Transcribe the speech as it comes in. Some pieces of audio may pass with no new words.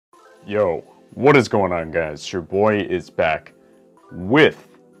Yo, what is going on, guys? Your boy is back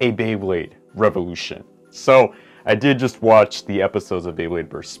with a Beyblade revolution. So I did just watch the episodes of Beyblade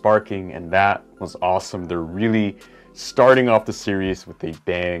vs. Sparking, and that was awesome. They're really starting off the series with a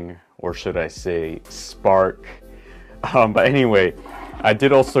bang, or should I say spark. But anyway, I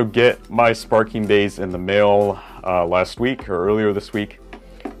did also get my Sparking bays in the mail last week or earlier this week,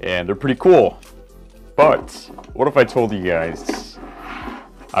 and they're pretty cool. But what if I told you guys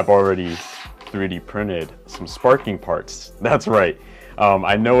I've already 3D printed some Sparking parts? That's right.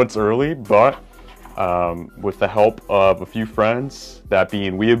 I know it's early, but with the help of a few friends, that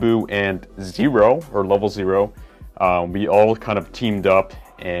being Weeaboo and Zero, or Level Zero, we all kind of teamed up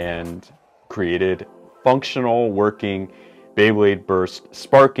and created functional, working Beyblade Burst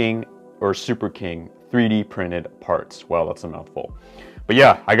Sparking or Superking 3D printed parts. Well, that's a mouthful. But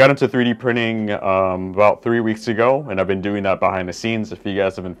yeah, I got into 3D printing about 3 weeks ago, and I've been doing that behind the scenes. If you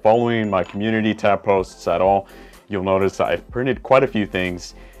guys have been following my community tab posts at all, you'll notice that I've printed quite a few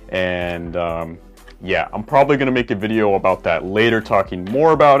things. And yeah, I'm probably going to make a video about that later, talking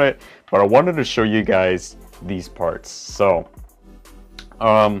more about it. But I wanted to show you guys these parts. So,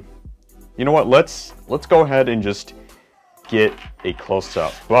 you know what? Let's go ahead and just get a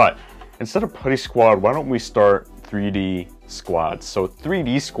close-up. But instead of Putty Squad, why don't we start 3D Squad? So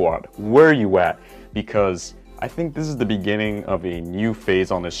 3D Squad, where are you at? Because I think this is the beginning of a new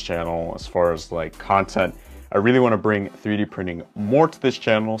phase on this channel as far as like content. I really want to bring 3D printing more to this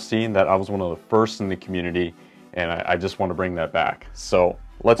channel, seeing that I was one of the first in the community, and I just want to bring that back. So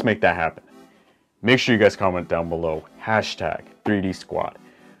let's make that happen. Make sure you guys comment down below, hashtag 3D Squad,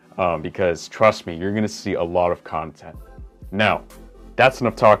 because trust me, you're going to see a lot of content. Now, that's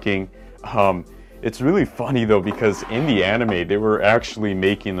enough talking. It's really funny though, because in the anime, they were actually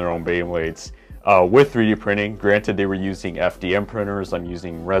making their own Beyblades with 3D printing. Granted, they were using FDM printers. I'm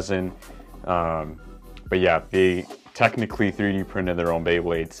using resin. But yeah, they technically 3D printed their own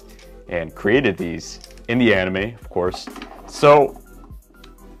Beyblades and created these in the anime, of course. So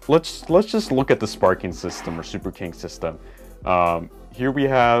let's just look at the Sparking system or Superking system. Here we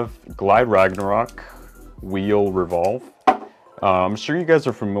have Glide Ragnarok, Wheel Revolve. I'm sure you guys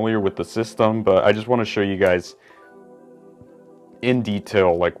are familiar with the system, but I just want to show you guys in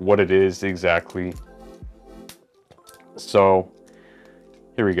detail like what it is exactly. So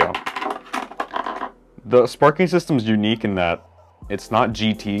here we go. The Sparking system is unique in that it's not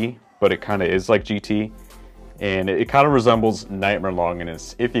GT, but it kind of is like GT, and it kind of resembles Nightmare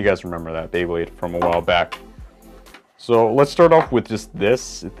Longinus, if you guys remember that Beyblade from a while back. So let's start off with just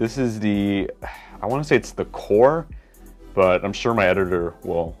this. This is the, I want to say it's the core, but I'm sure my editor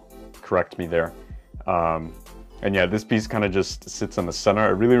will correct me there. And yeah, this piece kind of just sits in the center.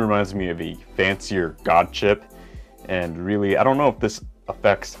 It really reminds me of a fancier God chip, and really, I don't know if this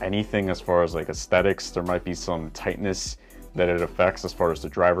affects anything as far as like aesthetics. There might be some tightness that it affects as far as the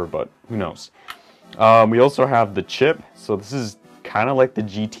driver, but who knows. We also have the chip. So this is kind of like the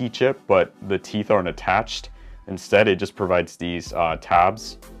GT chip, but the teeth aren't attached. Instead, it just provides these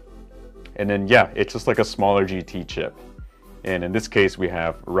tabs. And then yeah, it's just like a smaller GT chip. And in this case, we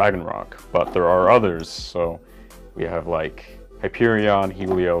have Ragnarok, but there are others. So we have like Hyperion,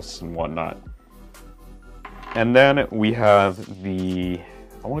 Helios, and whatnot. And then we have the,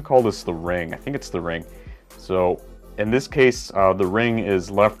 I want to call this the ring. I think it's the ring. So in this case, the ring is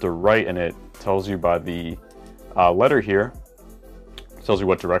left or right, and it tells you by the letter here. It tells you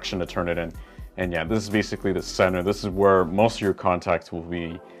what direction to turn it in. And yeah, this is basically the center. This is where most of your contacts will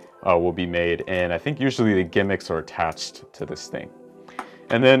be made. And I think usually the gimmicks are attached to this thing.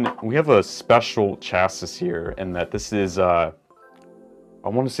 And then we have a special chassis here, and that this is, I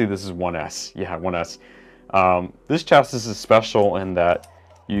want to say this is 1S. Yeah, 1S. This chassis is special in that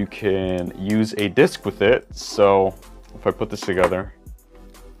you can use a disc with it. So if I put this together.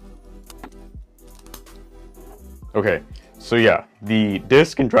 Okay, so yeah, the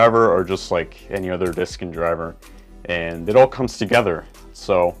disc and driver are just like any other disc and driver, and it all comes together.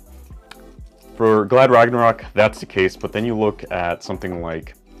 So for Glide Ragnarok, that's the case, but then you look at something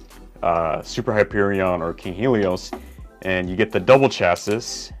like Super Hyperion or King Helios, and you get the double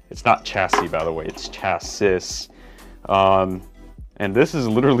chassis. It's not chassis, by the way, it's chassis. And this is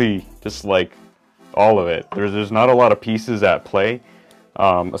literally just like all of it. There's not a lot of pieces at play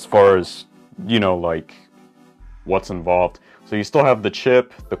as far as, you know, like what's involved. So you still have the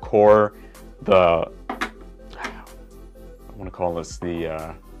chip, the core, the, I want to call this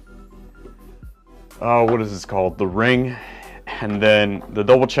the, what is this called? The ring. And then the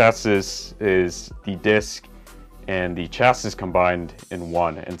double chassis is the disc and the chassis combined in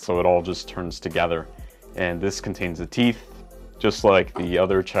one, and so it all just turns together. And this contains the teeth, just like the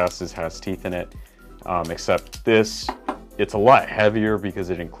other chassis has teeth in it, except this, it's a lot heavier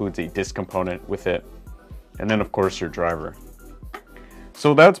because it includes a disc component with it. And then of course your driver.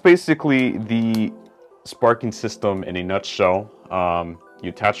 So that's basically the sparking system in a nutshell. You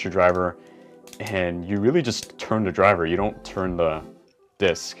attach your driver and you really just turn the driver. You don't turn the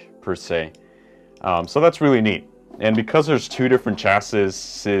disc per se. So that's really neat. And because there's two different chassis,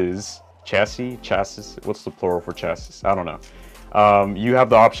 what's the plural for chassis? I don't know. You have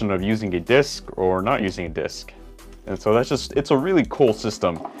the option of using a disc or not using a disc. And so that's just, it's a really cool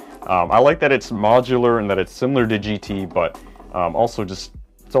system. I like that it's modular and that it's similar to GT, but also just,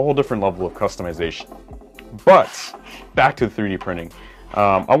 it's a whole different level of customization. But back to 3D printing.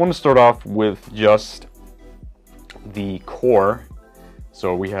 I want to start off with just the core.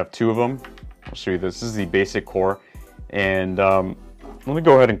 So we have two of them. I'll show you this. This is the basic core. And let me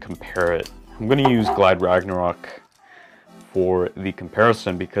go ahead and compare it. I'm going to use Glide Ragnarok for the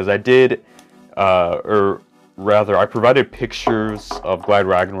comparison because I did, or rather, I provided pictures of Glide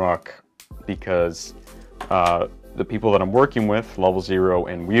Ragnarok because the people that I'm working with, Level Zero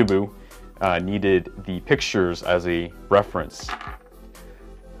and Weeaboo, needed the pictures as a reference.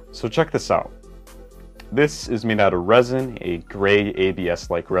 So check this out. This is made out of resin, a gray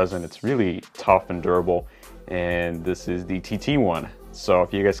ABS-like resin. It's really tough and durable. And this is the TT one. So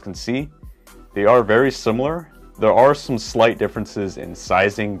if you guys can see, they are very similar. There are some slight differences in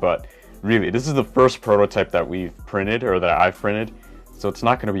sizing, but really, this is the first prototype that we've printed, or that I've printed. So it's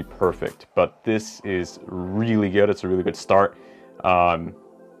not gonna be perfect, but this is really good. It's a really good start. And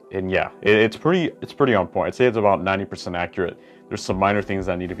yeah, it's pretty on point. I'd say it's about 90% accurate. There's some minor things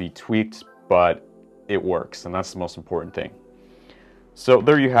that need to be tweaked, but it works, and that's the most important thing. So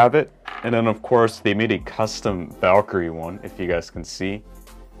there you have it. And then of course, they made a custom Valkyrie one, if you guys can see.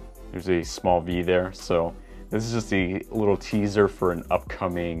 There's a small V there. So this is just a little teaser for an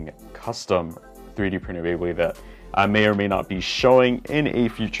upcoming custom 3D printed Beyblade that I may or may not be showing in a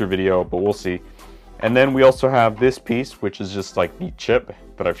future video, but we'll see. And then we also have this piece, which is just like the chip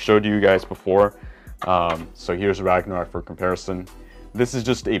that I've showed you guys before. So here's Ragnarok for comparison. This is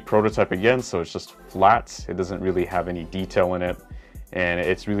just a prototype again, so it's just flat. It doesn't really have any detail in it, and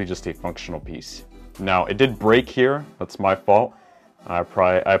it's really just a functional piece. Now, it did break here. That's my fault. I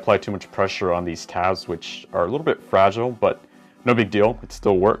applied too much pressure on these tabs, which are a little bit fragile, but no big deal. It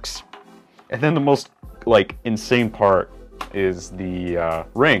still works. And then the most insane part is the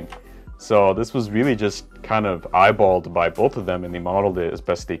ring. So this was really just kind of eyeballed by both of them, and they modeled it as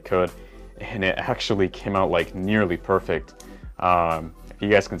best they could, and it actually came out nearly perfect. If you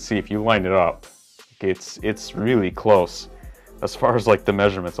guys can see, if you line it up, it's really close as far as the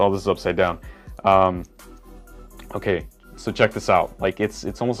measurements. All this is upside down. Okay, so check this out.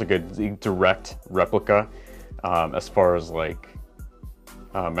 It's almost like a direct replica as far as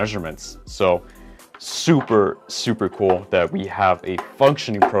measurements. So super cool that we have a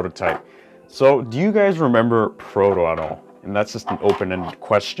functioning prototype. So do you guys remember Proto at all? And that's just an open-ended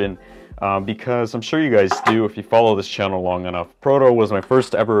question. Because I'm sure you guys do if you follow this channel long enough. Proto was my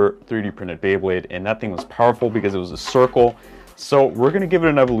first ever 3D printed Beyblade, and that thing was powerful because it was a circle. So we're going to give it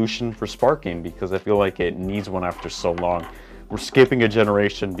an evolution for sparking because I feel like it needs one after so long. We're skipping a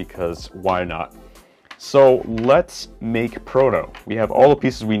generation because why not? So let's make Proto. We have all the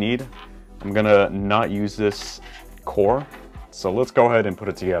pieces we need. I'm going to not use this core. So let's go ahead and put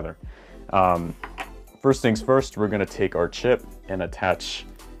it together. First things first, we're going to take our chip and attach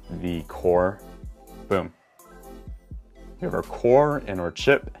the core. Boom. We have our core and our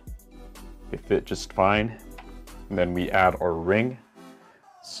chip. They fit just fine. And then we add our ring.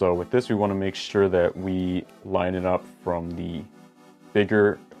 So with this, we want to make sure that we line it up from the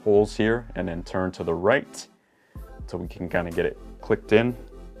bigger holes here and then turn to the right so we can kind of get it clicked in.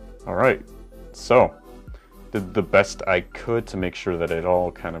 All right. So did the best I could to make sure that it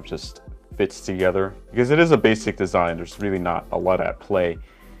all kind of just fits together because it is a basic design. There's really not a lot at play.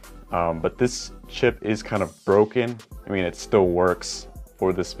 But this chip is kind of broken. I mean, it still works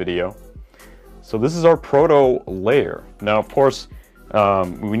for this video. So this is our Proto layer. Now, of course,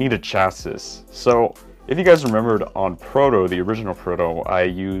 we need a chassis. So if you guys remembered on Proto, the original Proto, I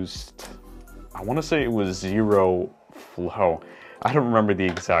used, I want to say it was 0 flow. I don't remember the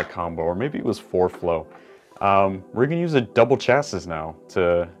exact combo, or maybe it was 4 flow. We're going to use a double chassis now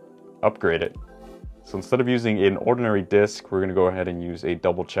to upgrade it. So instead of using an ordinary disc, we're going to go ahead and use a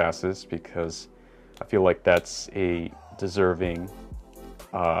double chassis because I feel like that's a deserving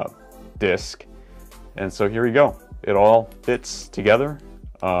disc. And so here we go. It all fits together.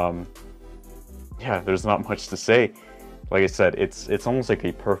 Yeah, there's not much to say. Like I said, it's almost like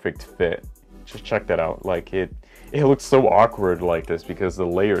a perfect fit. Just check that out. it looks so awkward like this because the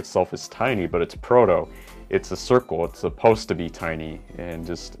layer itself is tiny, but it's proto. It's a circle. It's supposed to be tiny and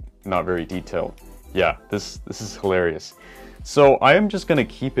just not very detailed. Yeah, this is hilarious. So I am just gonna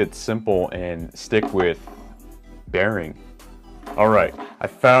keep it simple and stick with bearing. All right, I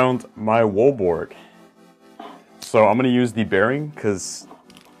found my wool board. So I'm gonna use the bearing because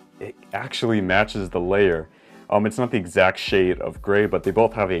it actually matches the layer. It's not the exact shade of gray, but they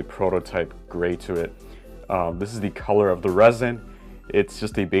both have a prototype gray to it. This is the color of the resin. It's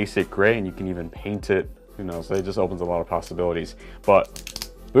just a basic gray, and you can even paint it. Who knows? It just opens a lot of possibilities. But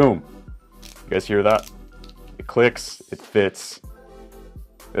boom, you guys hear that? It clicks, it fits.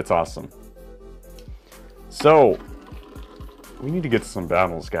 It's awesome. So we need to get to some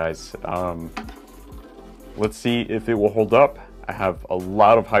battles, guys. Let's see if it will hold up. I have a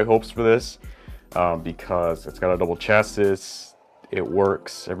lot of high hopes for this because it's got a double chassis, it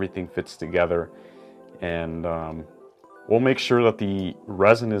works, everything fits together, and we'll make sure that the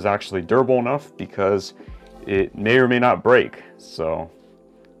resin is actually durable enough because it may or may not break. So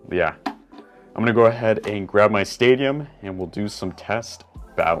yeah, I'm gonna go ahead and grab my stadium and we'll do some test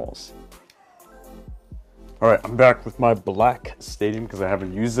battles. All right, I'm back with my black stadium because I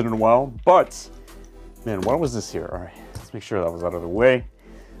haven't used it in a while, but man, why was this here? All right, let's make sure that was out of the way.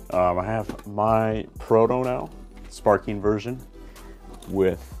 I have my Proto now, Superking version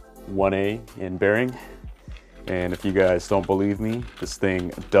with 1A in bearing. And if you guys don't believe me, this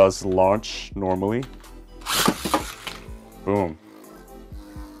thing does launch normally. Boom.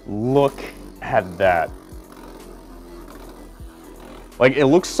 Look at that. Like, it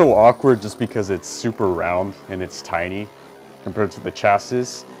looks so awkward just because it's super round and it's tiny compared to the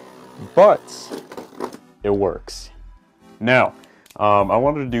chassis, but it works. Now, I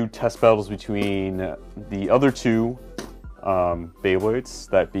wanted to do test battles between the other two Beyblades,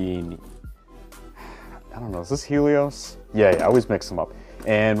 that being, I don't know, is this Helios? Yeah, I always mix them up.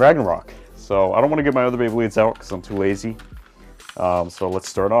 And Ragnarok. So I don't want to get my other Beyblades out because I'm too lazy. So let's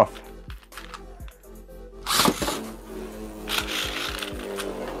start off.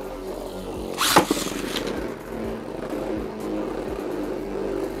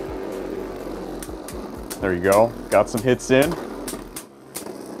 There you go, got some hits in.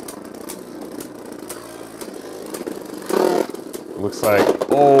 Looks like,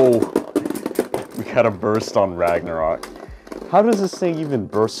 oh, we got a burst on Ragnarok. How does this thing even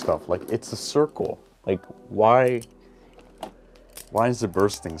burst stuff? Like, it's a circle. Like, why is it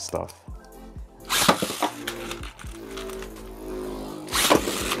bursting stuff?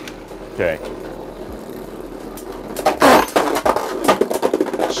 Okay.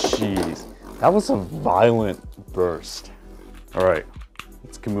 Jeez. That was a violent burst. All right,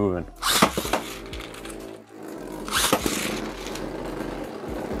 let's keep moving.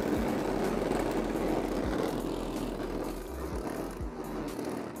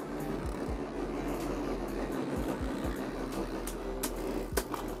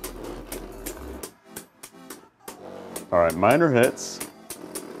 All right, minor hits.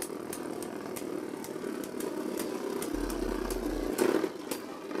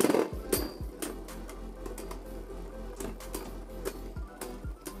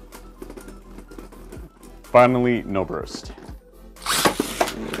 Finally, no burst.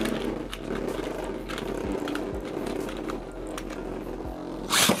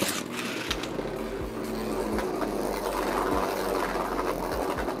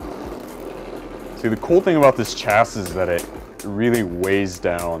 See, the cool thing about this chassis is that it really weighs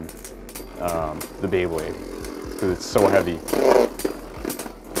down the Beyblade because it's so heavy.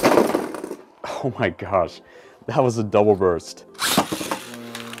 Oh my gosh, that was a double burst.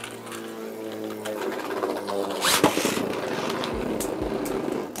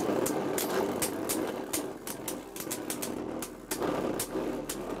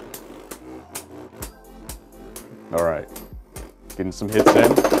 All right, getting some hits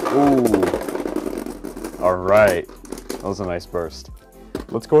in. Ooh, all right, that was a nice burst.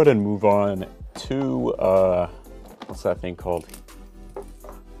 Let's go ahead and move on to, what's that thing called?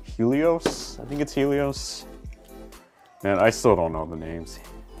 Helios? I think it's Helios. Man, I still don't know the names.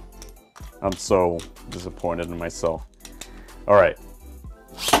 I'm so disappointed in myself. All right.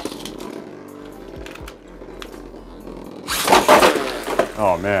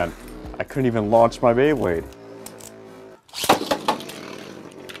 Oh man, I couldn't even launch my Beyblade.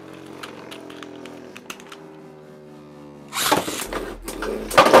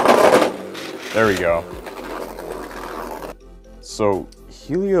 There we go. So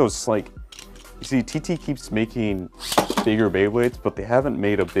Helios, like, you see, TT keeps making bigger Beyblades, but they haven't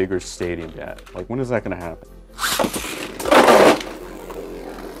made a bigger stadium yet. Like, when is that gonna happen?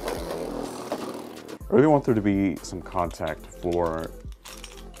 I really want there to be some contact before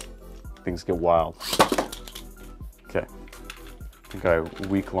things get wild. Okay. I think I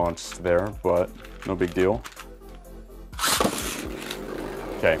weak launched there, but no big deal.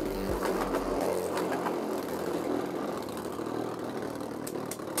 Okay.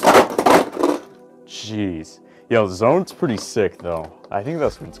 Jeez. Yo, Zone's pretty sick though. I think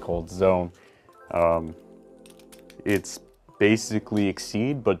that's what it's called, Zone. It's basically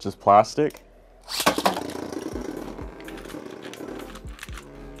Exceed, but just plastic.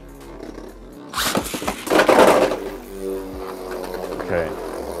 Okay.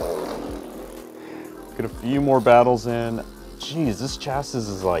 Get a few more battles in. Jeez, this chassis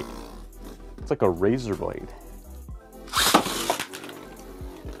is like, it's like a razor blade.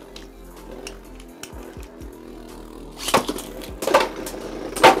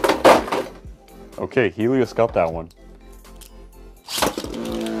 Okay, Helios got that one.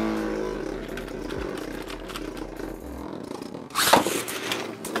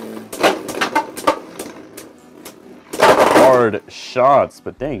 Hard shots,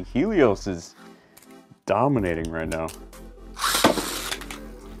 but dang, Helios is dominating right now.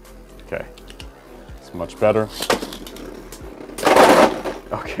 Okay, it's much better.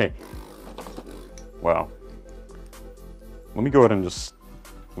 Okay, wow. Let me go ahead and just,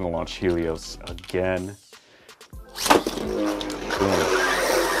 I'm gonna launch Helios again. Boom.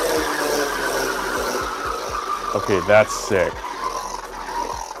 Okay, that's sick.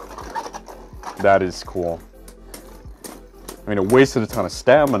 That is cool. I mean, it wasted a ton of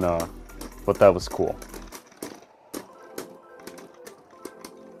stamina, but that was cool.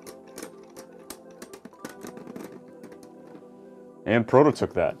 And Proto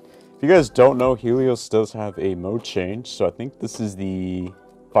took that. If you guys don't know, Helios does have a mode change, so I think this is the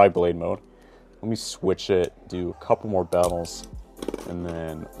 5-blade mode. Let me switch it, do a couple more battles, and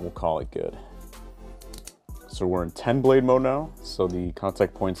then we'll call it good. So we're in 10-blade mode now, so the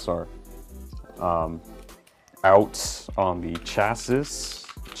contact points are out on the chassis.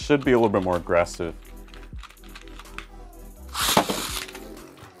 It should be a little bit more aggressive.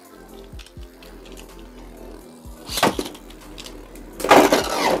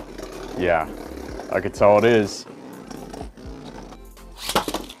 Yeah, I could tell it is.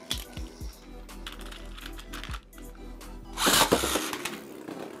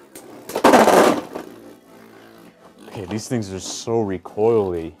 Okay, these things are so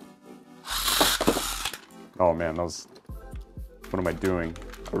recoily. Oh man, that was... What am I doing?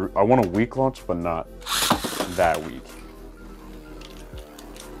 I want a weak launch, but not that weak.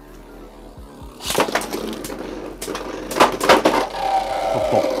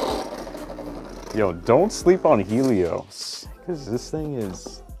 Oh. Yo, don't sleep on Helios, because this thing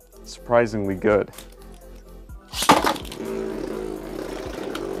is surprisingly good.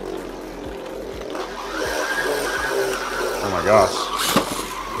 Oh my gosh.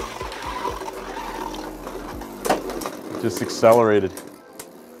 Just accelerated.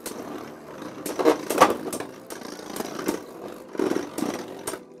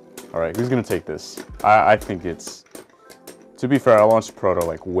 Alright, who's gonna take this? I think it's... To be fair, I launched Proto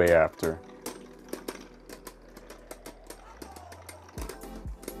like way after.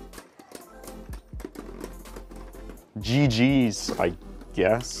 GG's, I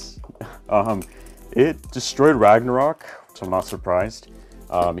guess. It destroyed Ragnarok, which I'm not surprised.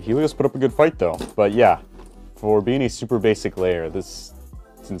 Helios put up a good fight though, but yeah, for being a super basic layer, it's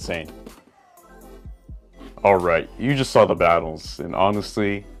insane. All right, you just saw the battles, and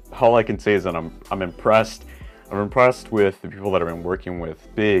honestly, all I can say is that I'm impressed. I'm impressed with the people that I've been working with.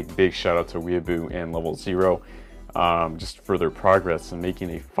 Big shout out to Weeaboo and Level Zero, just for their progress in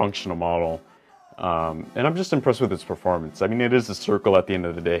making a functional model. And I'm just impressed with its performance. I mean, it is a circle at the end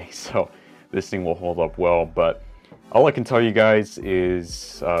of the day, so this thing will hold up well. But all I can tell you guys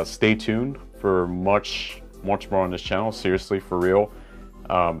is stay tuned for much more on this channel. Seriously, for real.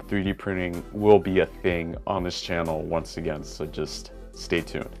 3D printing will be a thing on this channel once again, so just stay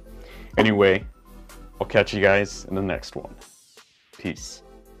tuned. Anyway, I'll catch you guys in the next one. Peace.